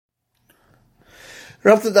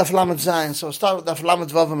We're up to Daf Lamed Zayin, so we'll start with Daf Lamed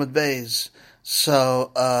Vav Amud Beis.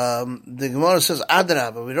 So the Gemara says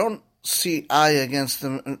Adrabah. We don't see ayah against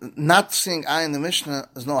them. Not seeing ayah in the Mishnah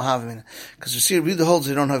is no havamina, because you see Rebbe holds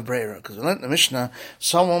they don't have breira. Because we learned in the Mishnah,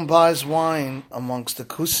 someone buys wine amongst the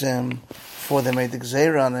kusim before they made the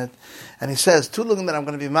gzeira on it, and he says 2 looking that I'm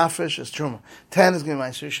going to be mafresh is truma, 10 is going to be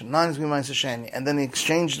ma'aser rishon, 9 is going to be ma'aser sheni, and then he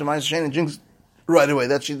exchanged the ma'aser sheni and drinks right away.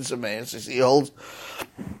 That's Shittas Meir. So he holds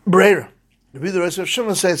breira. The rest of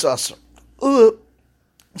Shimon says it's awesome. It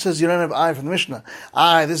says you don't have eye from the Mishnah.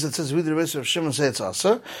 This it says the rest of Shimon say it's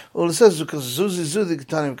awesome. Well, it says because Zuzi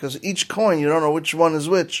Ketani, because each coin you don't know which one is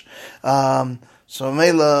which. So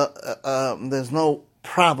Mela, there's no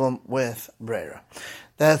problem with breira.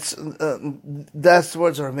 That's the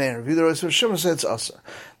words of Meir. The rest of Shimon says it's awesome.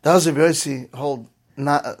 Does the Yossi hold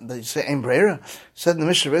not that you say ain't breira? Said in the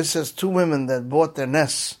Mishnah, it says 2 women that bought their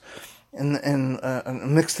nests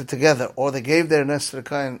and mixed it together, or they gave their nest to the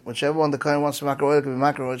kohen. Whichever one the kohen wants to makar, it could be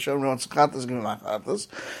makar, whichever one wants to chatas, it could be chatas.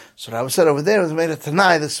 So Rabbi said over there, it was made a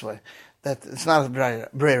tanai this way, that it's not a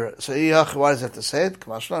breira. So why does that to say it?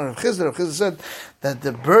 Rav Chizda said that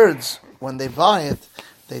the birds, when they buy it,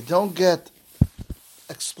 they don't get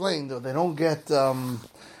explained, or they don't get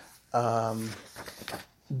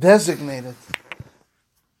designated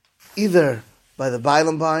either by the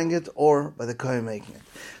bailam buying it or by the kohen making it.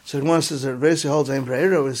 So the Gemara says that Resi holds ein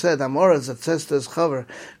breira. We said Amoras that says to his chaver,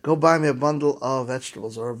 go buy me a bundle of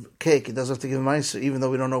vegetables or cake. He doesn't have to give ma'aser, even though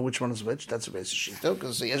we don't know which one is which. That's a Resi shita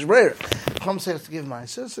because he has breira. Chum says to give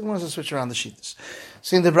ma'aser. So the Gemara says switch around the shitas.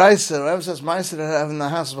 See in the brayso, whoever says ma'aser that I have in the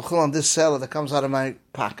house is on this seller that comes out of my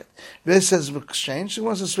pocket. Resi says exchange. So the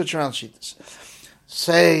Gemara says switch around shitas.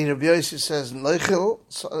 Say Rabbi Yossi says leichel,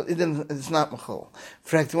 so it's not mechol.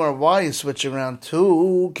 In fact, why are you switching around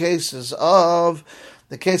 2 cases of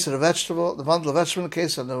the case of the vegetable, the bundle of vegetable, the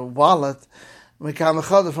case of the wallet? We can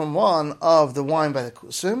from one of the wine by the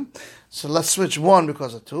kusim. So let's switch 1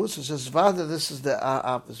 because of 2. So it says Vada, this is the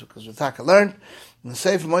opposite because Ritaka learned. In the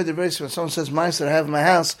Sefer Moed Beis, when someone says ma'aser I have in my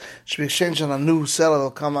house, should be exchanged on a new seller that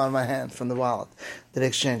will come out of my hand from the wallet. Did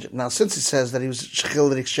exchange it. Now since he says that he was shechil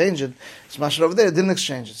that exchanged it, it's mashed over there, didn't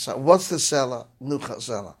exchange it. So what's the seller? New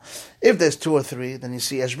seller. If there's 2 or 3, then you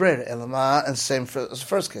see Eshbreira, Elama, and same for as the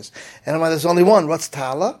first case. Elama, there's only 1. What's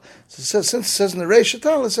Tala? So it says, since it says in the Reisha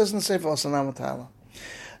Tala, it says in the Sefer also Nama Tala.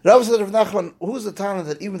 Rav said, Rav Nachman, who's the time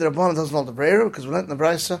that even the Rabbanan doesn't hold the breira? Because we learned in the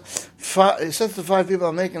Brisa, he said to the 5 people,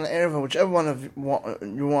 I'm making an erev, whichever one of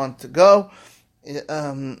you want to go.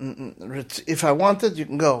 If I wanted, you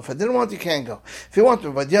can go. If I didn't want, you can't go. If you want to,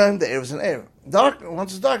 but Yom, the erev is an erev. Dark,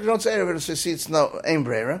 once it's dark, you don't say erev, so you see it's no aim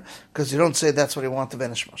breira, because you don't say that's what he wants to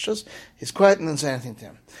vanish Moshes. He's quiet and doesn't say anything to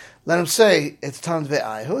him. Let him say it's Tan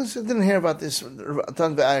Ve'ai. Who didn't hear about this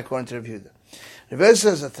Tan Ve'ai according to Rav Yehuda? Rebbe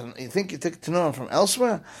says that you think you take Tanurim from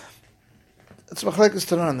elsewhere? It's Machlekes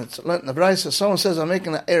Tanurim. It's in the Brisa. Someone says, I'm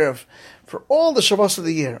making an erev for all the Shabbos of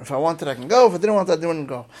the year. If I wanted, I can go. If I didn't want, I didn't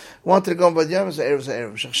go. Wanted to go, but Yom is an erev, is an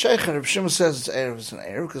erev. Sheikh Reb Shimon says it's erev, it's an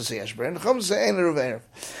erev, because he has breira. And the Chum says ain't erev, erev.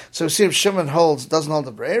 So we see Reb Shimon doesn't hold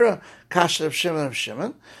the breira. Kasha Reb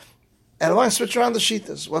Shimon. And why switch around the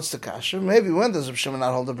shitas? What's the kasha? Maybe when does Reb Shimon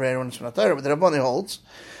not hold the breira when it's not there, but the Rabbani holds.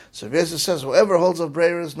 So Rebbe says, whoever holds of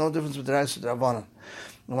breira is no difference with the rice of the Rabbanan.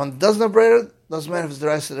 The one that doesn't have breira, doesn't matter if it's the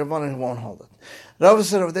rice of the Rabbanan, he won't hold it. Rav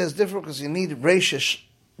said over there is different because you need reishish,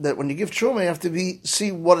 that when you give truma, you have to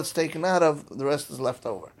see what it's taken out of, the rest is left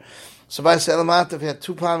over. So by Selamat, if you had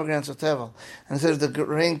 2 pomegranates of tevel, and it says if the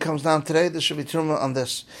rain comes down today, this should be truma on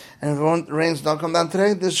this. And if the rains don't come down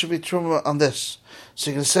today, this should be truma on this.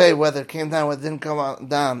 So you can say whether it came down, whether it didn't come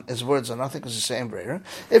down, is words or nothing, because it's the same breira.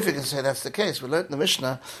 If you can say that's the case, we learned in the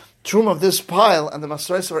Mishnah, truma of this pile, and the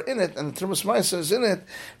masraisa are in it, and the trumas ma'aser is in it.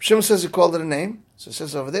 Shimon says he called it a name. So it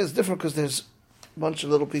says over there it's different because there's a bunch of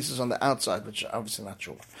little pieces on the outside, which are obviously not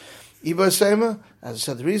true. Iba Sema, as I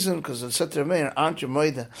said, the reason, because it said to Rameir, aren't you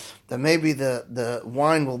moida, that maybe the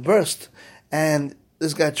wine will burst, and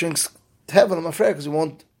this guy drinks tevel, I'm afraid, because he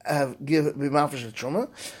won't be mafresh with truma.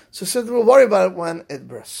 So he said, we'll worry about it when it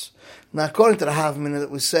bursts. Now, according to the Havamina that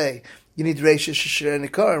we say, you need Reisha Shishir in the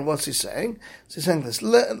car, and what's he saying? So he's saying this,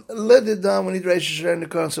 let it down, we need Reisha Shishir in the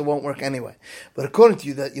car, so it won't work anyway. But according to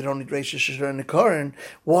you, that you don't need Reisha Shishir in the car, and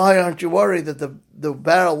why aren't you worried that the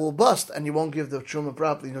barrel will bust, and you won't give the truma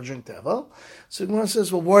properly, you'll drink tevel? So Gemara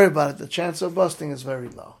says, well, worry about it, the chance of busting is very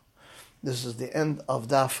low. This is the end of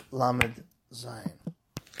Daf Lamed Zayin.